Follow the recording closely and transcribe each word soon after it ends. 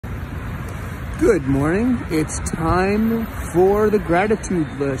Good morning. It's time for the gratitude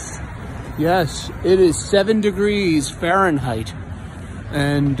list. Yes, it is 7 degrees Fahrenheit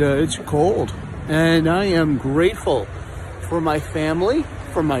and it's cold. And I am grateful for my family,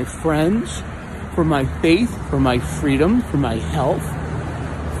 for my friends, for my faith, for my freedom, for my health,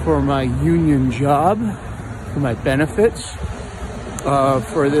 for my union job, for my benefits,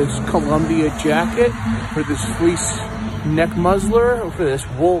 for this Columbia jacket, for this fleece neck muzzler, for this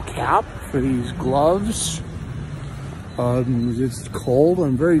wool cap, for these gloves. It's cold.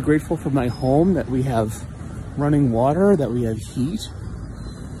 I'm very grateful for my home, that we have running water, that we have heat,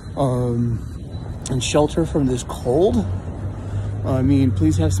 and shelter from this cold. I mean,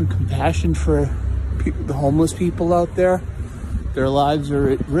 please have some compassion for the homeless people out there. Their lives are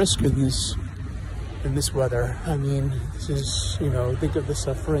at risk in this weather. I mean, this is, think of the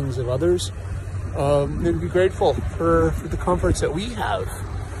sufferings of others. And be grateful for the comforts that we have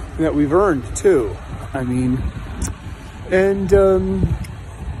and that we've earned too. I mean, and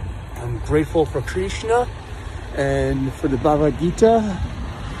I'm grateful for Krishna and for the Bhagavad Gita.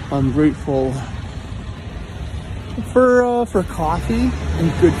 I'm grateful for coffee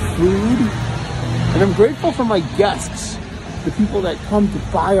and good food. And I'm grateful for my guests, the people that come to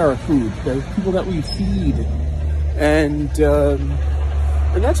buy our food, the people that we feed. And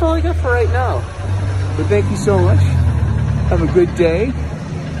that's all I got for right now. But thank you so much. Have a good day.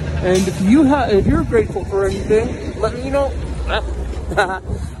 And if you're grateful for anything, let me know.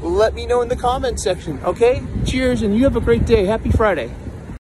 Let me know in the comments section. Okay? Cheers, and you have a great day. Happy Friday.